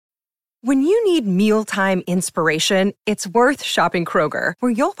When you need mealtime inspiration, it's worth shopping Kroger,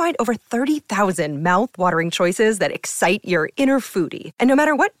 where you'll find over 30,000 mouth-watering choices that excite your inner foodie. And no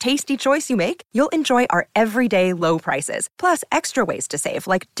matter what tasty choice you make, you'll enjoy our everyday low prices, plus extra ways to save,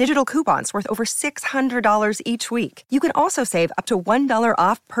 like digital coupons worth over $600 each week. You can also save up to $1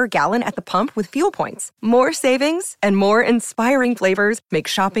 off per gallon at the pump with fuel points. More savings and more inspiring flavors make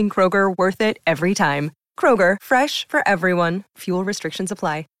shopping Kroger worth it every time. Kroger, fresh for everyone. Fuel restrictions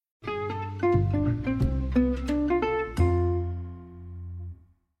apply.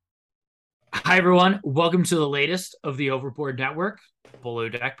 Hi, everyone. Welcome to the latest of the Overboard Network Below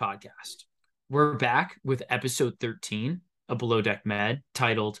Deck podcast. We're back with episode 13 of Below Deck Med,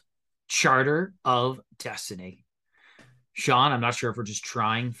 titled Charter of Destiny. Sean, I'm not sure if we're just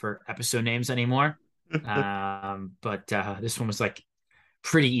trying for episode names anymore, but this one was like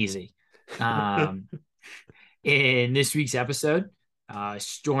pretty easy. In this week's episode,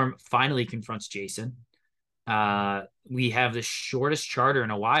 Storm finally confronts Jason. We have the shortest charter in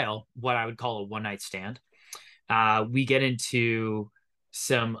a while, what I would call a one-night stand. We get into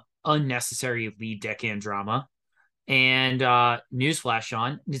some unnecessary lead deckhand drama. And newsflash,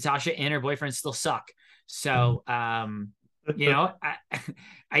 Sean, Natasha and her boyfriend still suck. So, I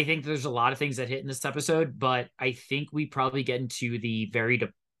think there's a lot of things that hit in this episode, but I think we probably get into the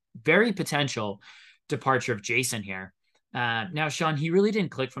very potential departure of Jason here. Now, Sean, he really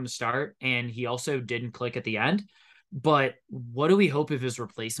didn't click from the start, and he also didn't click at the end. But what do we hope of his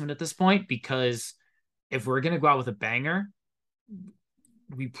replacement at this point? Because if we're going to go out with a banger,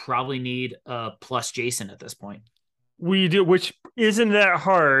 we probably need a plus Jason at this point. We do, which isn't that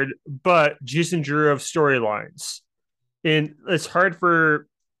hard, but Jason drew of storylines. And it's hard for,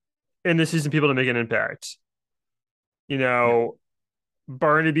 in this season, people to make an impact.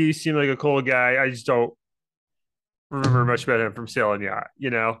 Barnaby seemed like a cool guy. I just don't remember much about him from Sailing Yacht.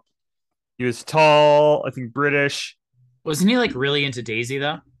 He was tall, I think British. Wasn't he like really into Daisy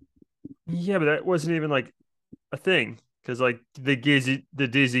though? Yeah, but that wasn't even like a thing, because like the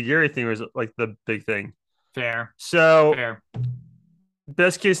Daisy Gary thing was like the big thing. Fair.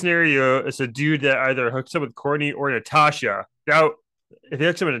 Best case scenario is a dude that either hooks up with Courtney or Natasha. Now, if he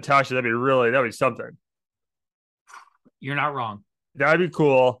hooks up with Natasha, that'd be something. You're not wrong. That'd be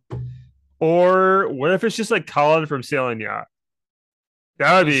cool. Or what if it's just like Colin from Sailing Yacht?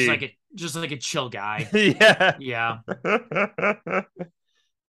 That would be just like a chill guy. Yeah.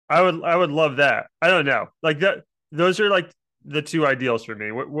 I would love that. I don't know. Like that. Those are like the two ideals for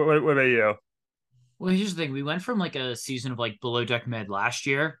me. What about you? Well, here's the thing. We went from like a season of like Below Deck Med last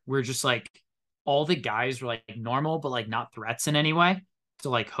year, where just like all the guys were like normal, but like not threats in any way to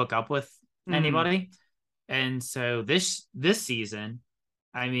like hook up with anybody. And so this season,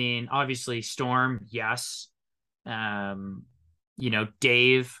 I mean, obviously Storm, yes.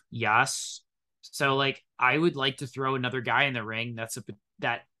 Dave, yes. So like, I would like to throw another guy in the ring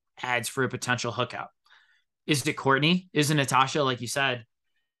that adds for a potential hookup. Is it Courtney? Is it Natasha? Like you said,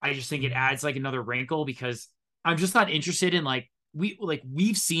 I just think it adds like another wrinkle, because I'm just not interested in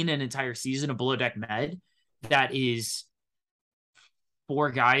we've seen an entire season of Below Deck Med that is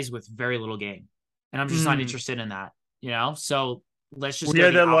 4 guys with very little game. And I'm just not interested in that, So let's just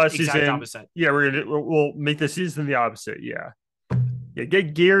go the last exact season. Opposite. Yeah, we'll make the season the opposite. Yeah,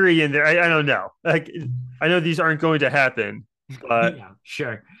 get Gary in there. I don't know. Like, I know these aren't going to happen, but yeah,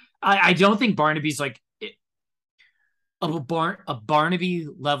 sure. I don't think Barnaby's like a Barnaby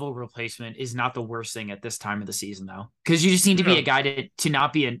level replacement is not the worst thing at this time of the season, though, because you just need to be a guy to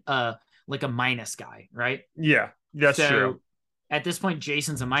not be like a minus guy, right? Yeah, that's true. At this point,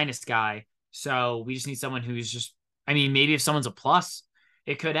 Jason's a minus guy, so we just need someone who's just. I mean, maybe if someone's a plus,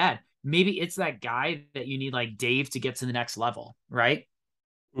 it could add. Maybe it's that guy that you need, like Dave, to get to the next level, right?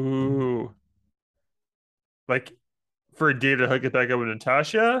 Ooh, like for Dave to hook it back up with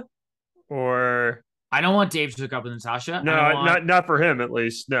Natasha, or I don't want Dave to hook up with Natasha. No, not for him at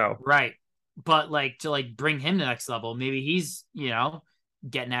least. No, right? But like to like bring him to the next level, maybe he's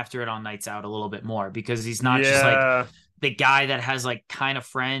getting after it on nights out a little bit more, because he's not just like the guy that has like kind of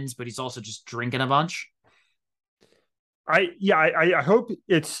friends, but he's also just drinking a bunch. I hope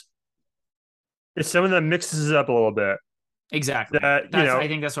it's someone that mixes it up a little bit. Exactly. I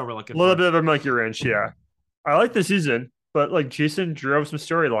think that's what we're looking for. A little bit of a monkey wrench, yeah. I like the season, but like Jason drove some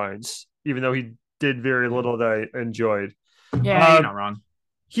storylines, even though he did very little that I enjoyed. Yeah, you're not wrong.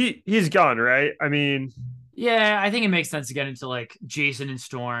 He's gone, right? I mean, yeah, I think it makes sense to get into like Jason and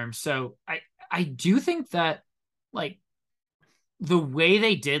Storm. So I do think that like the way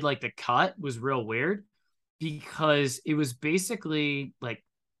they did like the cut was real weird, because it was basically like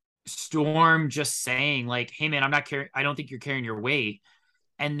Storm just saying like, hey man, I don't think you're carrying your weight.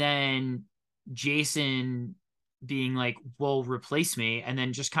 and then Jason being like, "Well, replace me," and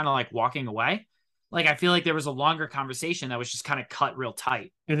then just kind of like walking away. Like I feel like there was a longer conversation that was just kind of cut real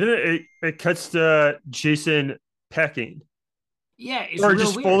tight. And then it cuts to Jason packing Yeah, it's or real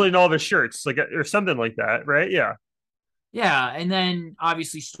just weird. folding all the shirts, like or something like that, right? Yeah. Yeah, and then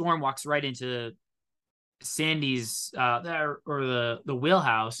obviously Storm walks right into Sandy's or the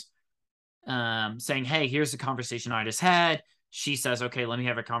wheelhouse, saying, "Hey, here's the conversation I just had." She says, "Okay, let me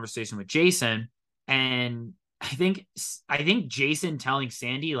have a conversation with Jason." And I think Jason telling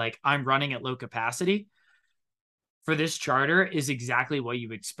Sandy like I'm running at low capacity for this charter is exactly what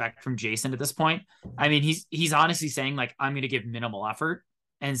you expect from Jason at this point. I mean, he's honestly saying like I'm going to give minimal effort,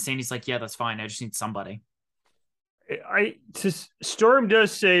 and Sandy's like, "Yeah, that's fine. I just need somebody." Storm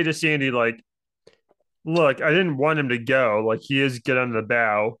does say to Sandy like, "Look, I didn't want him to go. Like he is good on the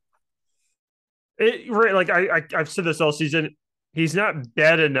bow." Right, like I've said this all season. He's not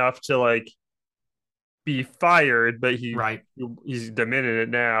bad enough to like be fired, but Right. he's demanding it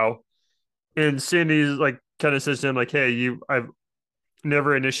now. And Sandy's like kind of says to him like, "Hey, I've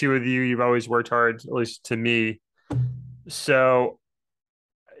never an issue with you. You've always worked hard, at least to me." So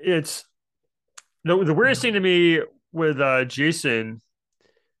it's the weirdest thing to me with Jason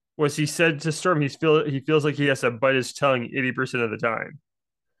was he said to Storm he feels like he has to bite his tongue 80% of the time.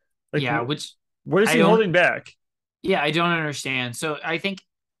 Like Yeah, which what is I he don't. holding back? Yeah, I don't understand. So I think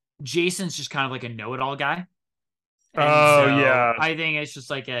Jason's just kind of like a know-it-all guy. And Oh so yeah. I think it's just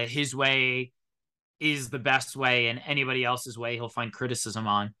like his way is the best way, and anybody else's way he'll find criticism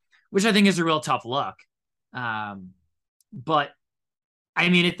on, which I think is a real tough look. Um, but I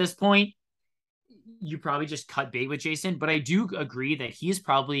mean, at this point, you probably just cut bait with Jason. But I do agree that he's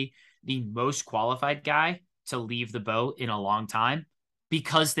probably the most qualified guy to leave the boat in a long time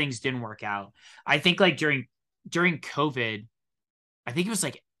because things didn't work out. I think like during COVID, I think it was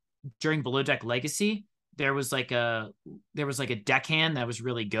like during Below Deck Legacy, there was like a deckhand that was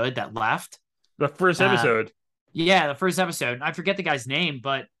really good that left. The first Uh, episode. yeah, the first episode. I forget the guy's name,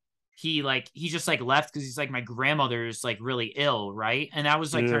 but he just like left because he's like my grandmother's like really ill, right? And that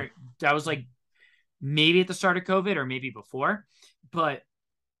was like Yeah. that was like maybe at the start of COVID or maybe before, but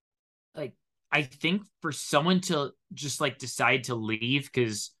like I think for someone to just like decide to leave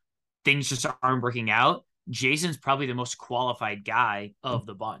because things just aren't working out, Jason's probably the most qualified guy of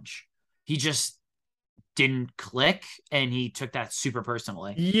the bunch. He just didn't click and he took that super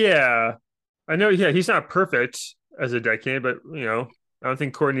personally. Yeah. I know, yeah, he's not perfect as a decade, but I don't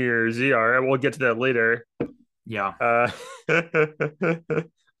think Courtney or Z are. We'll get to that later. Yeah. Uh,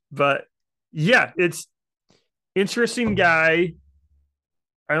 but yeah, it's interesting guy.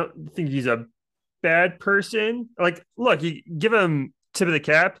 I don't think he's a bad person. Like, look, you give him tip of the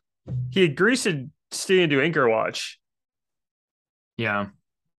cap. He agrees to stay and do Anchor Watch Yeah.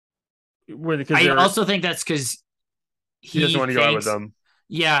 because I also think that's because he doesn't he want to go out with thinks, them.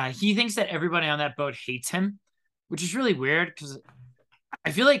 yeah, he thinks that everybody on that boat hates him, which is really weird because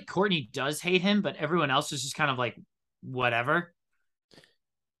I feel like Courtney does hate him, but everyone else is just kind of like whatever.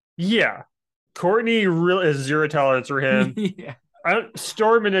 Yeah, Courtney really has zero tolerance for him. Yeah.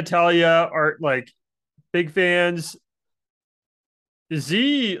 Storm and Natalia are like big fans.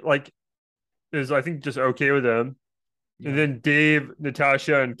 Z like is I think just okay with him, and Yeah. then Dave,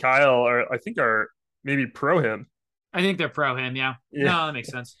 Natasha, and Kyle are maybe pro him. I think they're pro him. Yeah. Yeah, No, that makes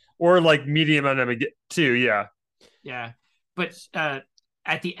sense. or like medium on him too. Yeah, Yeah. But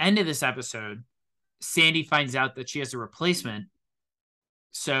at the end of this episode, Sandy finds out that she has a replacement.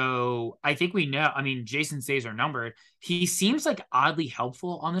 So I think we know. I mean, Jason's days are numbered. He seems like oddly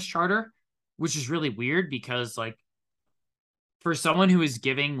helpful on this charter, which is really weird because, like, for someone who is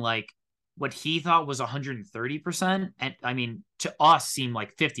giving like what he thought was 130%, and I mean, to us seemed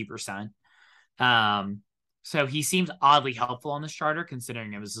like 50%. So he seems oddly helpful on this charter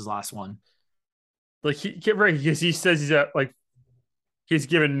considering it was his last one. like right because he says he's at like he's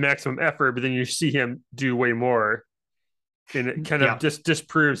given maximum effort, but then you see him do way more, and it kind of Yeah, just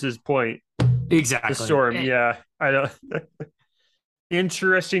disproves his point. The exactly. Storm, yeah, I don't.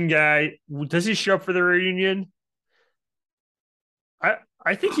 Interesting guy. Does he show up for the reunion?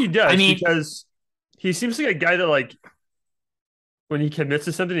 I think he does I mean, because he seems like a guy that like when he commits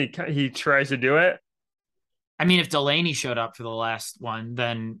to something, he tries to do it. if Delaney showed up for the last one,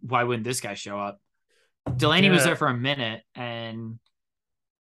 then why wouldn't this guy show up? Delaney was Yeah, there for a minute, and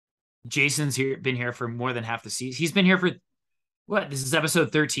Jason's been here for more than half the season. He's been here for what? This is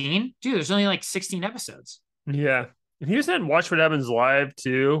episode 13, dude. There's only like 16 episodes. yeah. And he was in Watch What Happens Live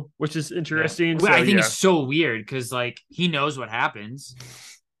too, which is Yeah, interesting. well, So I think yeah, it's so weird because like he knows what happens.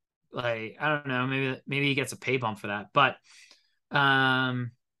 Like I don't know, maybe he gets a pay bump for that, but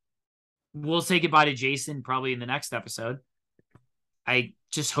we'll say goodbye to Jason probably in the next episode. I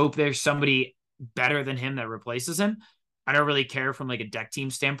just hope there's somebody better than him that replaces him. I don't really care from like a deck team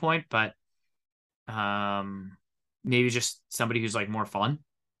standpoint, but maybe just somebody who's like more fun.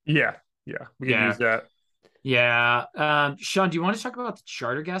 Yeah, we can use that. Yeah. Sean, do you want to talk about the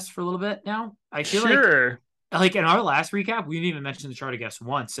charter guests for a little bit now? I feel sure. like in our last recap, we didn't even mention the charter guests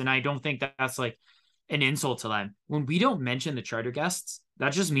once, and I don't think that's like an insult to them. When we don't mention the charter guests,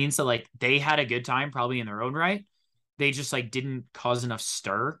 that just means that like they had a good time probably in their own right. They just like didn't cause enough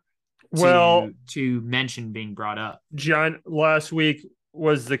stir to mention being brought up. John, last week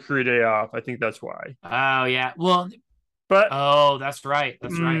was the crew day off. I think that's why. Oh yeah. Well, but that's right.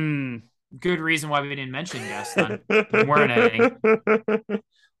 That's right. Good reason why we didn't mention guests then. There weren't any.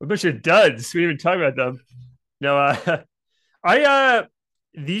 A bunch of duds. We didn't even talk about them. No,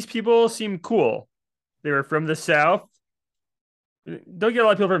 these people seem cool. They were from the South. Don't get a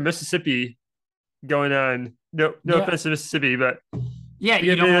lot of people from Mississippi going on. No offense to Mississippi, but yeah,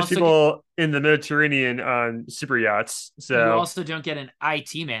 you know, people in the Mediterranean on super yachts. So you also don't get an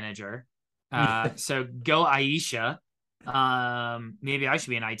IT manager. So go Aisha. Maybe I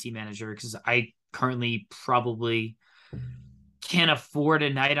should be an IT manager because I currently probably can't afford a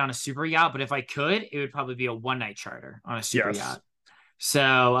night on a super yacht, but if I could, it would probably be a one-night charter on a super yacht.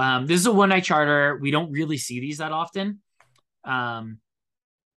 So this is a one-night charter. We don't really see these that often.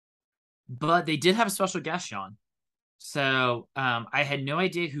 But they did have a special guest, Sean. So I had no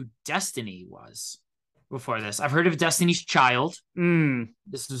idea who Destiny was before this. I've heard of Destiny's Child.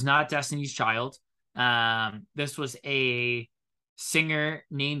 This was not Destiny's Child. This was a singer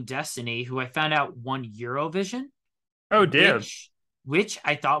named Destiny who I found out won Eurovision. Oh, damn. Which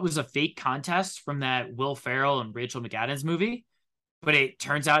I thought was a fake contest from that Will Ferrell and Rachel McAdams movie. But it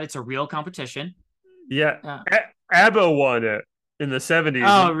turns out it's a real competition. Yeah. ABBA won it in the 70s.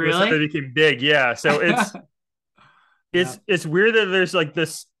 Oh, really? They became big. Yeah. So it's weird that there's like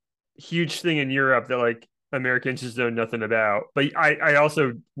this huge thing in Europe that like Americans just know nothing about. But I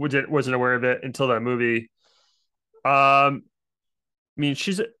also wasn't aware of it until that movie. I mean,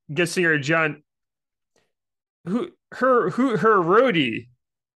 she's a good singer, John. Her roadie.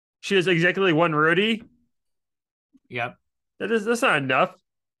 She has exactly one roadie. Yep. That's not enough.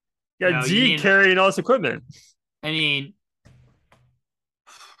 You got Z carrying all this equipment. I mean,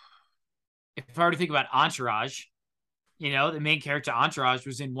 if I were to think about Entourage, you know, the main character Entourage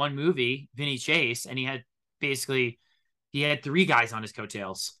was in one movie, Vinny Chase, and he had three guys on his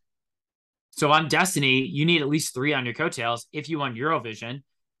coattails. So on Destiny, you need at least three on your coattails if you won Eurovision.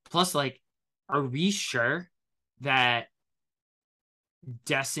 Plus, like, are we sure that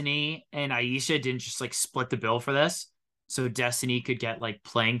Destiny and Aisha didn't just like split the bill for this? So Destiny could get like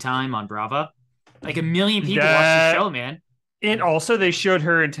playing time on Bravo. Like 1 million people watched the show, man. And also they showed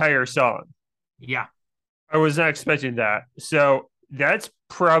her entire song. Yeah. I was not expecting that. So that's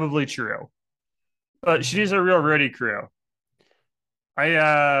probably true. But she needs a real roadie crew.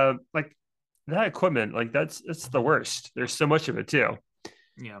 I like that equipment, like that's the worst. There's so much of it too.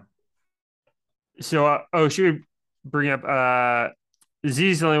 Yeah. So should we bring up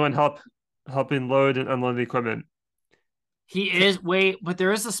Z's the only one helping load and unload the equipment. He is. Wait, but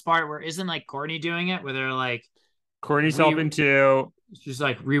there is a part where isn't like Courtney doing it, where they're like, Courtney's helping too. She's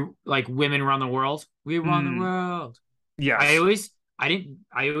like, like women run the world. We run the world. Yeah. I always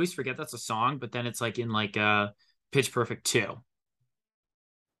forget that's a song, but then it's like in like Pitch Perfect 2.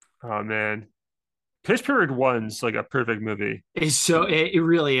 Oh man, Pitch Perfect 1's like a perfect movie. It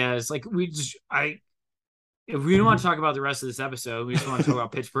really is. Like if we don't want to talk about the rest of this episode, we just want to talk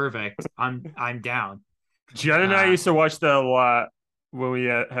about Pitch Perfect. I'm down. Jen and I used to watch that a lot when we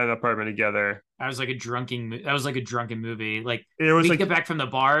had an apartment together. That was like a drunken movie. Like it was we get back from the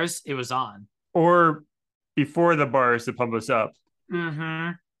bars, it was on. Or before the bars to pump us up.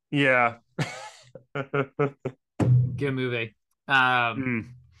 Mm-hmm. Yeah. Good movie.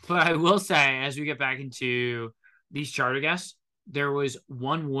 But I will say, as we get back into these charter guests, there was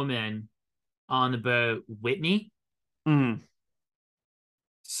one woman on the boat, Whitney.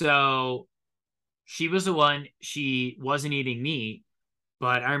 So she was the one, she wasn't eating meat,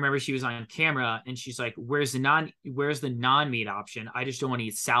 but I remember she was on camera and she's like, where's the non-meat option? I just don't want to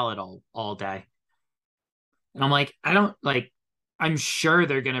eat salad all day. And I'm like, I'm sure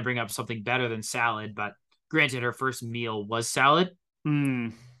they're going to bring up something better than salad, but granted, her first meal was salad.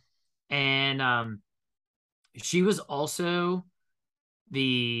 And she was also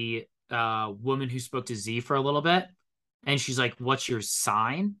the woman who spoke to Z for a little bit. And she's like, what's your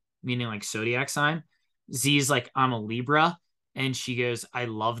sign? Meaning like zodiac sign. Z's like, I'm a Libra. And she goes, I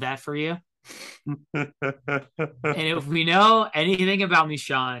love that for you. And if we know anything about me,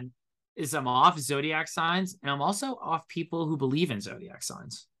 Sean, is I'm off zodiac signs, and I'm also off people who believe in zodiac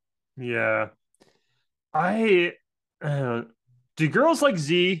signs. Yeah. I do girls like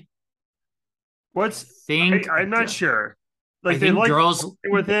Z? I What's think I'm not sure. I Like they think like girls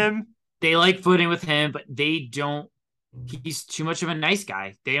with him. they like flirting with him, but they don't. He's too much of a nice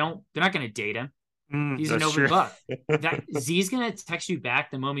guy. They don't. They're not going to date him. He's an That's open true. book. That Z's going to text you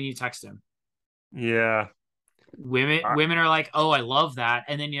back the moment you text him. Yeah. Women are like, oh, I love that,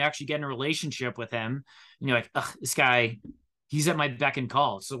 and then you actually get in a relationship with him, and you're like, ugh, this guy, he's at my beck and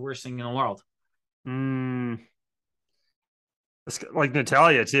call. It's the worst thing in the world. Mm, like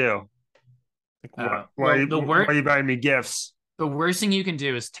Natalia too. Like, Well, why are you buying me gifts? the worst thing you can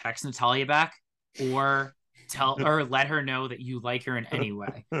do is text Natalia back, or let her know that you like her in any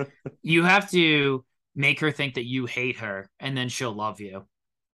way. You have to make her think that you hate her, and then she'll love you.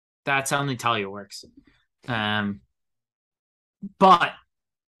 That's how Natalia works. But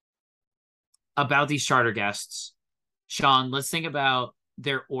about these charter guests, Sean, let's think about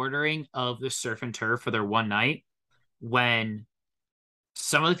their ordering of the surf and turf for their one night when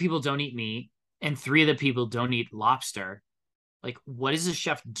some of the people don't eat meat and three of the people don't eat lobster. Like, what does the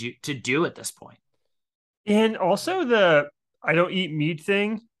chef do at this point? And also the I don't eat meat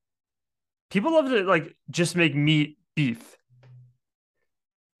thing. People love to like just make meat beef.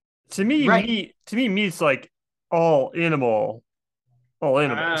 Right. Meat's like all animals.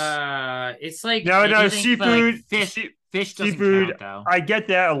 It's like No, you think like seafood, fish doesn't seafood. count though. I get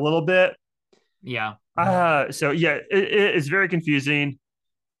that a little bit. Yeah. So yeah, it's very confusing.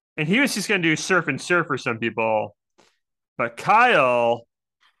 And he was just gonna do surf and surf for some people, but Kyle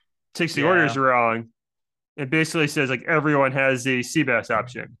takes the orders wrong and basically says like everyone has the sea bass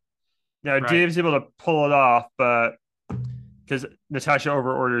option. Now Right. Dave's able to pull it off, but because Natasha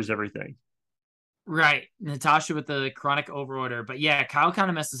over orders everything. Right. Natasha with the chronic overorder. But yeah, Kyle kind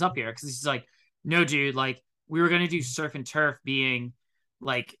of messes up here because he's like, no, dude, like we were going to do surf and turf being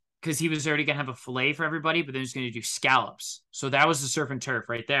like, because he was already going to have a fillet for everybody, but then he's going to do scallops. So that was the surf and turf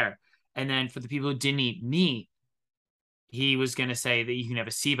right there. And then for the people who didn't eat meat, he was going to say that you can have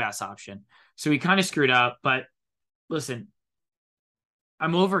a sea bass option. So he kind of screwed up. But listen,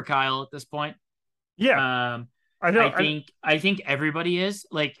 I'm over Kyle at this point. Yeah. I know. I think everybody is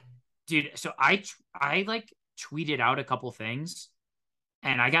like, dude. So I like tweeted out a couple things,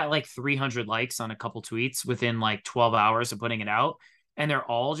 and I got like 300 likes on a couple tweets within like 12 hours of putting it out, and they're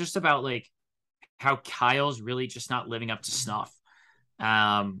all just about like how Kyle's really just not living up to snuff.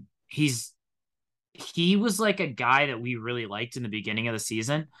 He was like a guy that we really liked in the beginning of the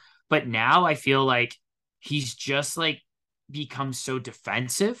season, but now I feel like he's just like become so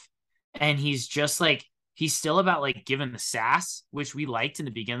defensive, and he's just like he's still about like giving the sass, which we liked in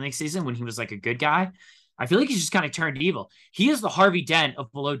the beginning of the season when he was like a good guy. I feel like he's just kind of turned evil. He is the Harvey Dent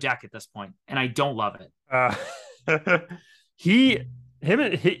of Below Deck at this point, and I don't love it. He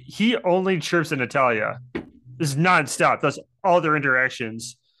only chirps at Natalia. This is nonstop. That's all their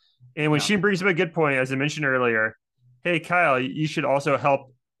interactions. And when she brings up a good point, as I mentioned earlier, hey Kyle, you should also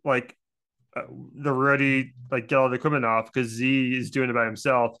help like the Ruddy like get all the equipment off because Z is doing it by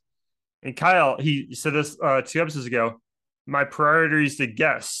himself. And Kyle, he said this 2 episodes ago. My priority is the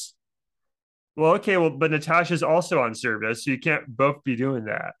guests. Well, okay, but Natasha's also on service, so you can't both be doing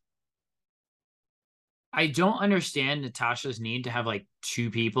that. I don't understand Natasha's need to have like 2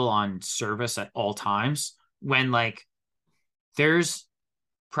 people on service at all times when like there's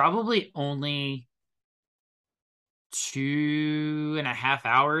probably only 2.5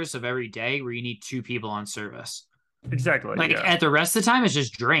 hours of every day where you need 2 people on service. Exactly. Like at the rest of the time, it's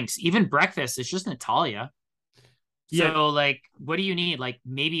just drinks. Even breakfast, it's just Natalia. So like, what do you need? Like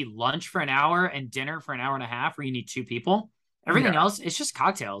maybe lunch for an hour and dinner for an hour and a half where you need 2 people. Everything else, it's just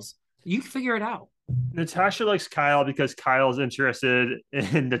cocktails. You can figure it out. Natasha likes Kyle because Kyle's interested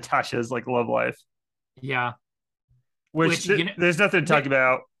in Natasha's like love life. Yeah. Which there's nothing to talk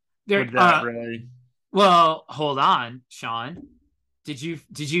about with that really. Well, hold on, Sean. Did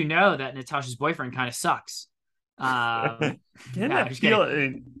you know that Natasha's boyfriend kind of sucks? That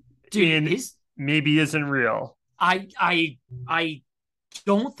feeling, dude, maybe isn't real. I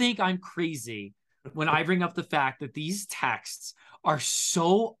don't think I'm crazy when I bring up the fact that these texts are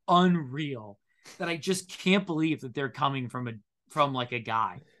so unreal that I just can't believe that they're coming from like a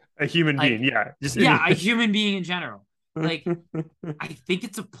guy, a human being, a human being in general. Like, I think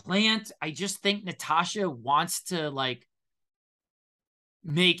it's a plant. I just think Natasha wants to like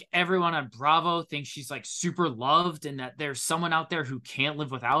make everyone on Bravo think she's like super loved and that there's someone out there who can't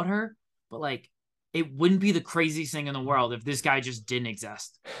live without her. But like, it wouldn't be the craziest thing in the world if this guy just didn't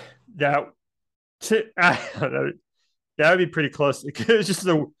exist. That would be pretty close. It's just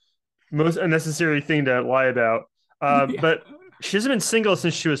most unnecessary thing to lie about. Yeah. But she hasn't been single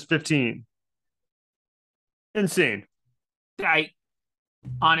since she was 15. Insane. I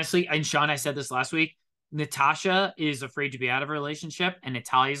honestly, and Sean, I said this last week. Natasha is afraid to be out of a relationship, and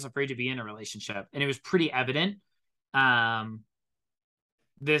Natalia is afraid to be in a relationship, and it was pretty evident um,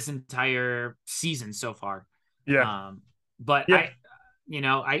 this entire season so far. Yeah. But Yeah.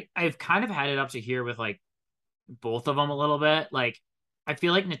 I've kind of had it up to here with like both of them a little bit. Like, I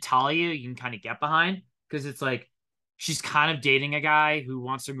feel like Natalia you can kind of get behind because it's like she's kind of dating a guy who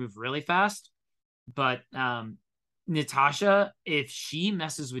wants to move really fast. But Natasha, if she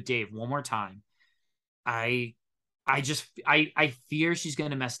messes with Dave one more time, I I fear she's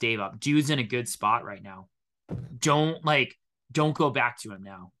gonna mess Dave up. Dude's in a good spot right now. Don't go back to him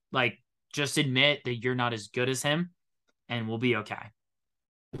now. Like, just admit that you're not as good as him and we'll be okay.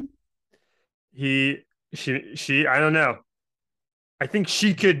 She I don't know. I think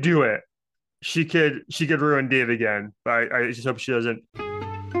she could do it. She could ruin Dave again, but I just hope she doesn't.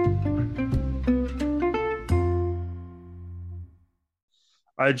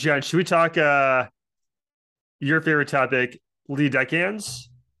 John, should we talk your favorite topic, Lee deckhands?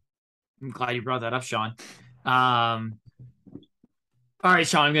 I'm glad you brought that up, Sean. Um, all right,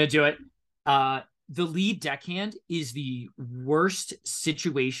 Sean, I'm gonna do it. The lead deckhand is the worst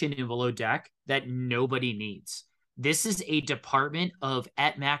situation in below deck that nobody needs. This is a department of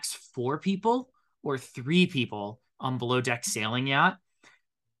at max 4 people or 3 people on below deck sailing yacht.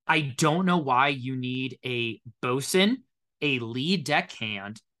 I don't know why you need a bosun, a lead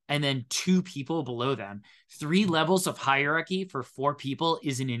deckhand, and then 2 people below them. 3 levels of hierarchy for 4 people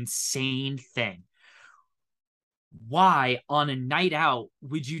is an insane thing. Why on a night out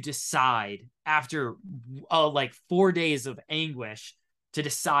would you decide after like 4 days of anguish to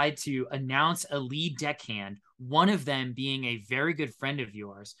decide to announce a lead deckhand, one of them being a very good friend of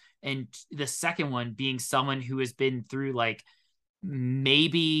yours, and the second one being someone who has been through like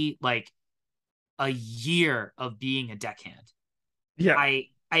maybe like a year of being a deckhand? Yeah.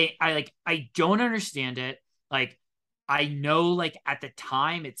 I don't understand it. Like, I know like at the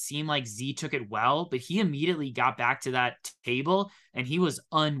time it seemed like Z took it well, but he immediately got back to that table and he was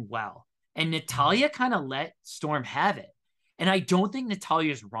unwell. And Natalia kind of let Storm have it. And I don't think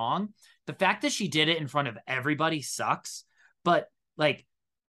Natalia's wrong. The fact that she did it in front of everybody sucks, but like,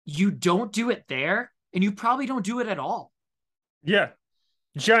 you don't do it there and you probably don't do it at all. Yeah.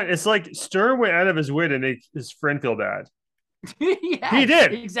 John, it's like Stern went out of his way to make his friend feel bad. Yeah, he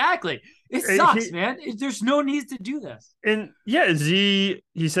did. Exactly. It sucks, man. There's no need to do this. And yeah, Z,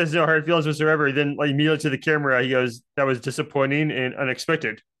 he says no hard feelings whatsoever. Then like immediately to the camera, he goes, "That was disappointing and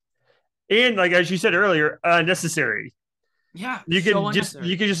unexpected." And like as you said earlier, unnecessary. Yeah, you could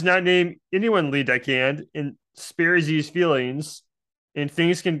just not name anyone lead deckhand and spare Z's feelings, and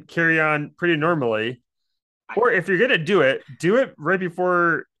things can carry on pretty normally. Or if you're gonna do it right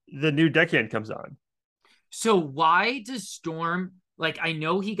before the new deckhand comes on. So why does Storm, like, I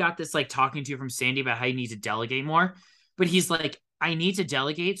know he got this like talking to from Sandy about how he needs to delegate more, but he's like, I need to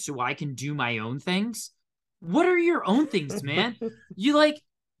delegate so I can do my own things. What are your own things, man? You like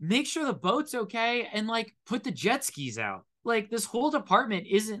make sure the boat's okay and like put the jet skis out. Like, this whole department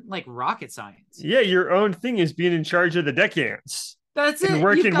isn't like rocket science. Yeah, your own thing is being in charge of the deckhands. That's it.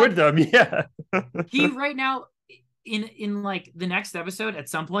 Working with them. Yeah. He right now in like the next episode, at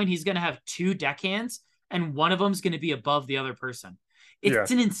some point, he's gonna have 2 deckhands and one of them's going to be above the other person.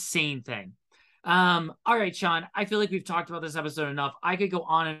 It's an insane thing. All right, Sean, I feel like we've talked about this episode enough. I could go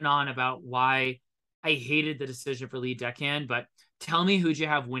on and on about why I hated the decision for lead deckhand, but tell me who'd you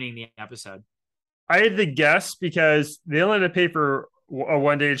have winning the episode? I had the guess because they only had to pay for a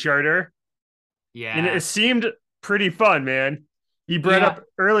 1-day charter. Yeah. And it seemed pretty fun, man. You brought up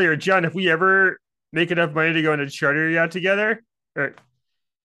earlier, John, if we ever make enough money to go on a charter yacht together, or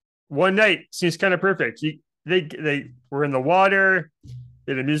one night seems kind of perfect. They were in the water,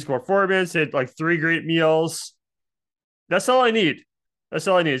 they had a musical performance, they had like 3 great meals. That's all I need. I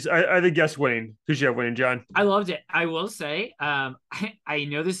the guess winning. Who'd you have winning, John? I loved it. I will say, I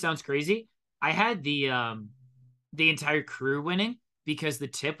know this sounds crazy. I had the entire crew winning because the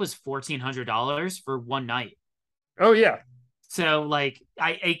tip was $1,400 for one night. Oh yeah. So like,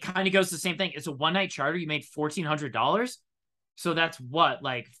 it kind of goes the same thing. It's a 1-night charter. You made $1,400. So that's what,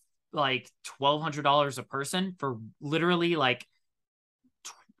 like $1,200 a person for literally like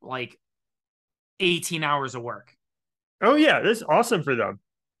 18 hours of work. Oh yeah, that's awesome for them.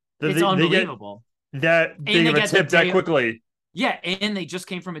 It's unbelievable. That big of a tip that quickly. Yeah, and they just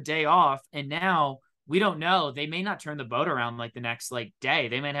came from a day off, and now we don't know. They may not turn the boat around like the next like day.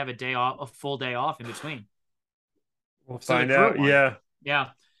 They might have a day off, a full day off in between. We'll find out. Yeah. Yeah.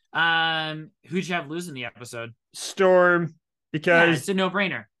 Who'd you have losing the episode? Storm, Yeah, because it's a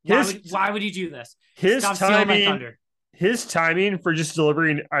no-brainer. his Why would you do this? his Stop stealing my timing thunder. his timing for just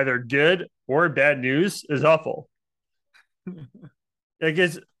delivering either good or bad news is awful. I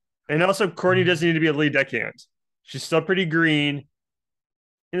guess, and also Courtney doesn't need to be a lead deckhand. She's still pretty green.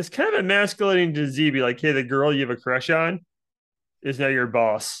 And it's kind of emasculating to Z, be like, hey, the girl you have a crush on is now your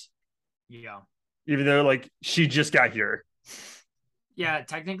boss. Yeah. Even though like she just got here. Yeah,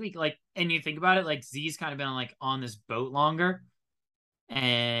 technically, like, and you think about it, like Z's kind of been like on this boat longer.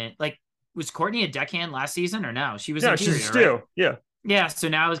 And like, was Courtney a deckhand last season or no? She was Yeah, interior, she's still, right? yeah. Yeah, so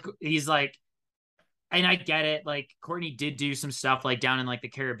now he's like, and I get it. Like Courtney did do some stuff like down in like the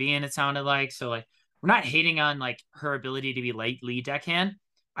Caribbean, it sounded like. So like we're not hating on like her ability to be lead deckhand.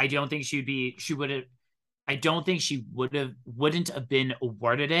 I don't think she would have I don't think she wouldn't have been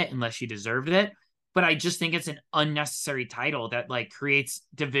awarded it unless she deserved it. But I just think it's an unnecessary title that like creates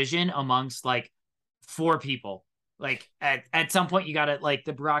division amongst like four people. Like at some point you gotta like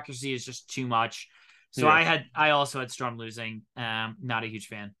the bureaucracy is just too much. So Yeah. I also had Storm losing. Not a huge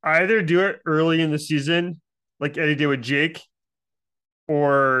fan. Either do it early in the season, like Eddie did with Jake,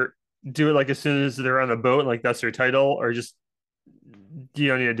 or do it like as soon as they're on the boat and like that's their title, or just you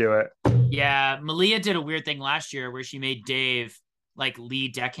don't need to do it. Yeah, Malia did a weird thing last year where she made Dave like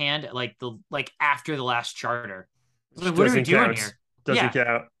lead deckhand, like after the last charter. Like, what are we doing here? Doesn't Yeah.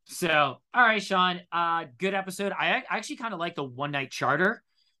 count. So, all right, Sean. Good episode. I actually kind of like the one night charter.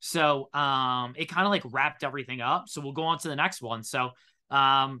 So, it kind of like wrapped everything up. So we'll go on to the next one. So,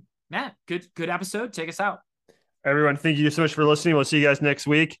 Matt, good episode. Take us out. Everyone, thank you so much for listening. We'll see you guys next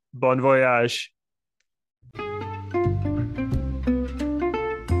week. Bon voyage.